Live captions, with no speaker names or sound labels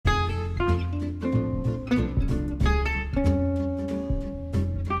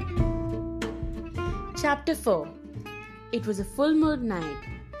Chapter 4. It was a full moon night.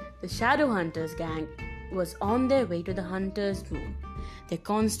 The Shadowhunters gang was on their way to the Hunter's Moon, their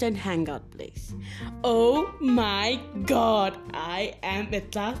constant hangout place. "Oh my god, I am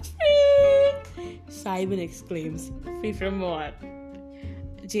at last free!" Simon exclaims. "Free from what?"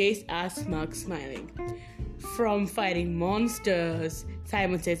 Jace asks, Mark smiling. "From fighting monsters,"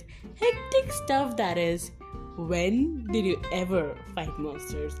 Simon says. "Hectic stuff, that is." "When did you ever fight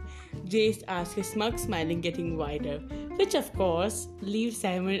monsters?" Jace asks, his smug smiling getting wider, which of course leaves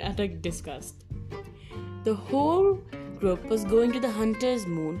Simon at a disgust. The whole group was going to the Hunter's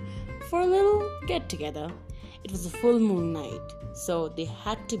Moon for a little get-together. It was a full moon night, so they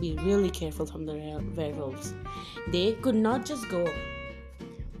had to be really careful from the werewolves. They could not just go,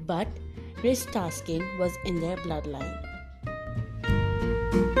 but risk tasking was in their bloodline.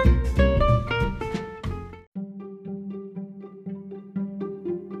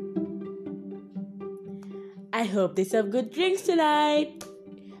 "I hope they serve good drinks tonight,"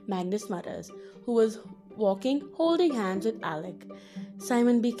 Magnus mutters, who was walking holding hands with Alec.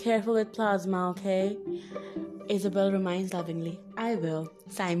 "Simon, be careful with plasma, okay?" Isabel reminds lovingly. "I will."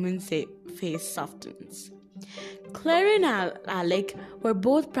 Simon's face softens. Claire and Alec were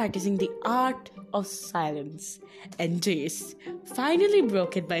both practicing the art of silence, and Jace finally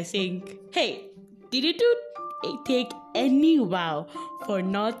broke it by saying, "Hey, did you take any vow for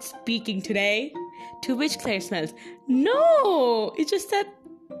not speaking today?" To which Claire smiles, "No, it's just that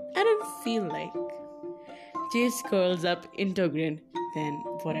I don't feel like." Jace curls up into a grin. "Then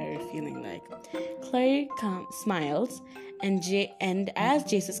what are you feeling like?" Claire smiles, and as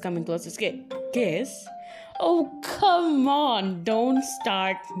Jace is coming close to kiss, "Oh, come on, don't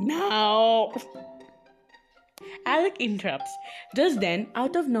start now." Alec interrupts. Just then,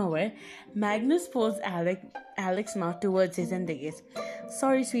 out of nowhere, Magnus pulls Alec's mouth towards his and they kiss.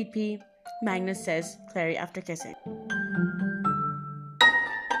 "Sorry, sweet pea," Magnus says, Clary after kissing.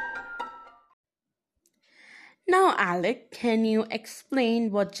 "Now, Alec, can you explain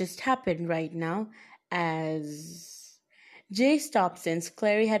what just happened right now?" As Jay stops since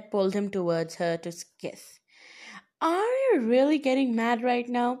Clary had pulled him towards her to kiss. "Are you really getting mad right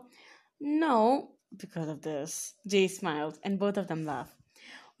now?" "No, because of this." Jay smiles and both of them laugh.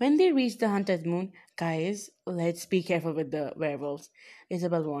 When they reach the Hunter's Moon, "Guys, let's be careful with the werewolves,"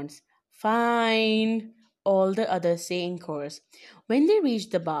 Isabel warns. "Fine," all the others say in chorus. When they reach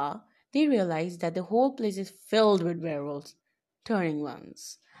the bar, they realize that the whole place is filled with werewolves, turning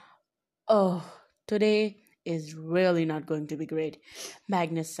ones. "Oh, today is really not going to be great,"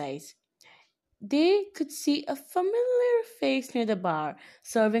 Magnus sighs. They could see a familiar face near the bar,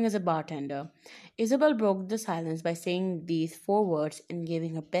 serving as a bartender. Isabel broke the silence by saying these 4 words and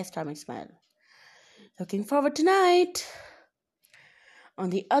giving her best charming smile. "Looking forward tonight." On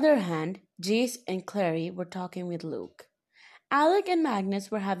the other hand, Jace and Clary were talking with Luke. Alec and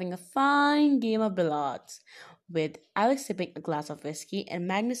Magnus were having a fine game of billiards, with Alec sipping a glass of whiskey and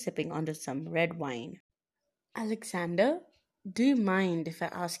Magnus sipping onto some red wine. "Alexander, do you mind if I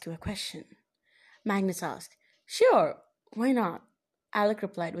ask you a question?" Magnus asked. "Sure, why not?" Alec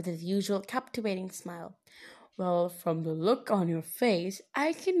replied with his usual captivating smile. "Well, from the look on your face,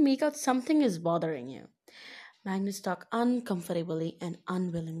 I can make out something is bothering you." Magnus talked uncomfortably and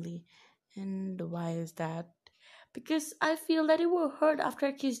unwillingly. "And why is that?" "Because I feel that you were hurt after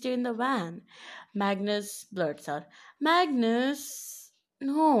I kissed you in the van." Magnus blurts out. "Magnus,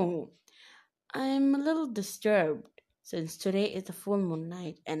 no. I'm a little disturbed since today is the full moon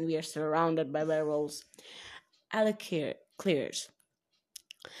night and we are surrounded by werewolves." Alec clears.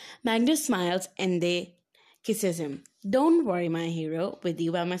 Magnus smiles and they kisses him. "Don't worry, my hero. With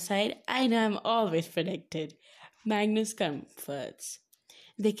you by my side, I know I'm always protected." Magnus comforts.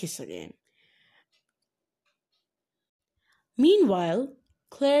 They kiss again. Meanwhile,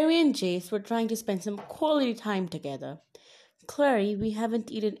 Clary and Jace were trying to spend some quality time together. "Clary, we haven't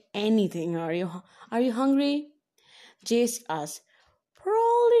eaten anything. Are you hungry?" Jace asks.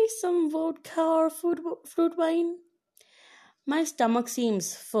 "Probably some vodka or fruit wine." "My stomach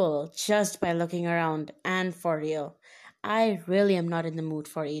seems full just by looking around, and for real, I really am not in the mood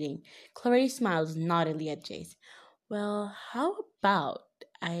for eating." Clary smiles naughtily at Jace. "Well, how about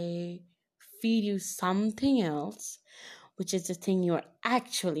I feed you something else, which is the thing you are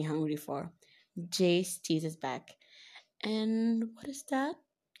actually hungry for?" Jace teases back. "And what is that?"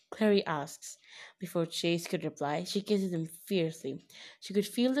 Clary asks. Before Chase could reply, she kisses him fiercely. She could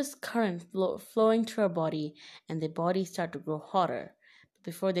feel this current flowing through her body, and their bodies start to grow hotter. But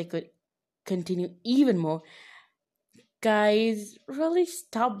before they could continue even more, "Guys, really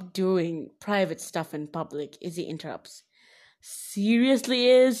stop doing private stuff in public," Izzy interrupts. "Seriously,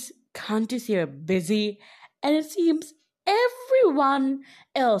 Iz?" Can't you see you're busy? And it seems everyone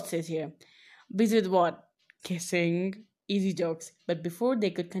else is here. Busy with what? Kissing. Easy jokes. But before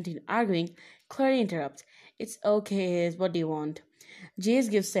they could continue arguing, Clary interrupts. It's okay, Iz. What do you want? Jace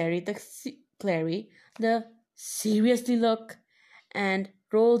gives Clary the seriously look and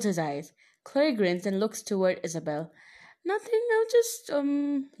rolls his eyes. Clary grins and looks toward Isabel. Nothing, I'm just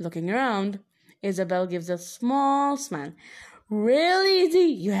looking around. Isabel gives a small smile. Really,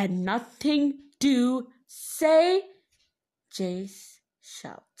 Easy? You had nothing to say? Jace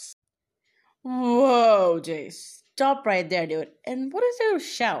shouts. Whoa, Jace. Stop right there, dude. And what is there to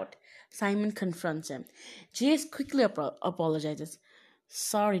shout? Simon confronts him. Jace quickly apologizes.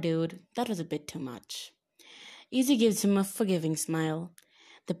 Sorry, dude. That was a bit too much. Easy gives him a forgiving smile.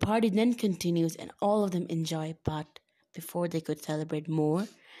 The party then continues and all of them enjoy, but before they could celebrate more,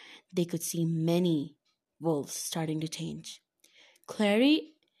 they could see many wolves starting to change.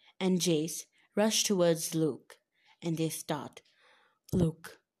 Clary and Jace rush towards Luke and they start.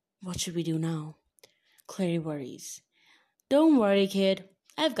 Luke, what should we do now? Clary worries. Don't worry, kid.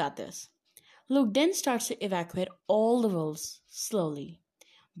 I've got this. Luke then starts to evacuate all the wolves slowly.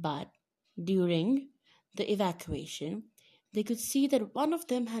 But during the evacuation, they could see that one of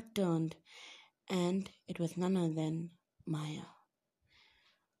them had turned, and it was none other than Maya.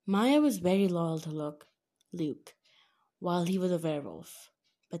 Maya was very loyal to Luke, while he was a werewolf.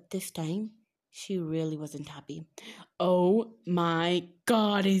 But this time, she really wasn't happy. Oh my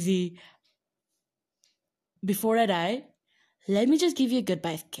god, Izzy. Before I die, let me just give you a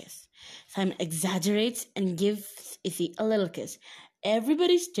goodbye kiss. Simon exaggerates and gives Izzy a little kiss.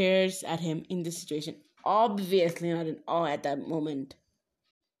 Everybody stares at him in this situation, obviously not in awe at that moment.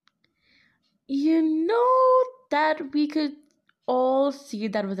 You know that we could all see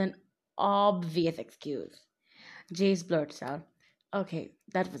that was an obvious excuse. Jace blurts out. Okay,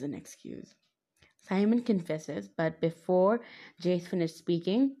 that was an excuse. Simon confesses, but before Jace finished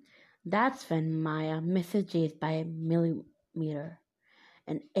speaking, that's when Maya misses Jace by a millimeter,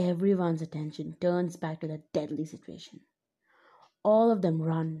 and everyone's attention turns back to the deadly situation. All of them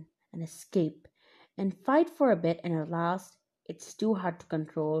run and escape and fight for a bit, and at last, it's too hard to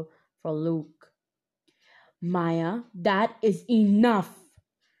control for Luke. Maya, that is enough!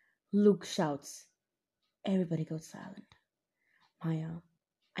 Luke shouts. Everybody goes silent. Maya,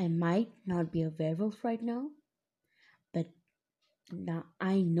 I might not be a werewolf right now, but now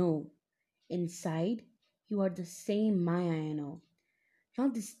I know inside you are the same Maya I know,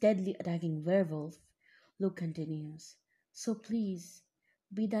 not this deadly attacking werewolf. Luke continues. So please,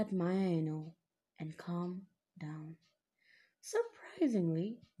 be that Maya I know and calm down.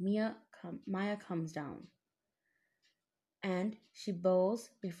 Surprisingly, Maya comes down and she bows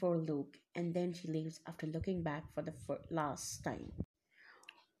before Luke and then she leaves after looking back for the last time.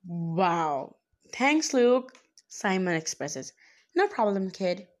 Wow. Thanks, Luke, Simon expresses. No problem,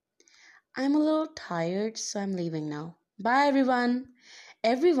 kid. I'm a little tired, so I'm leaving now. Bye, everyone.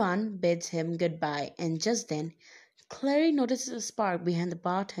 Everyone bids him goodbye, and just then, Clary notices a spark behind the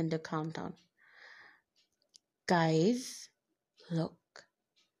bartender counter. Guys, look,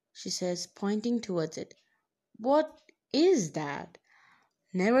 she says, pointing towards it. What is that?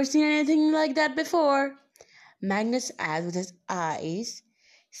 Never seen anything like that before. Magnus adds with his eyes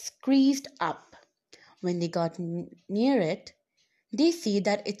squeezed up. When they got near it, they see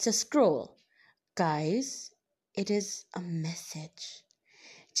that it's a scroll. Guys, it is a message.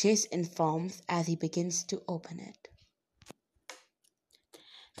 Chase informs as he begins to open it.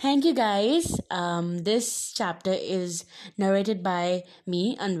 Thank you, guys. This chapter is narrated by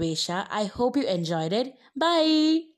me, Anvesha. I hope you enjoyed it. Bye.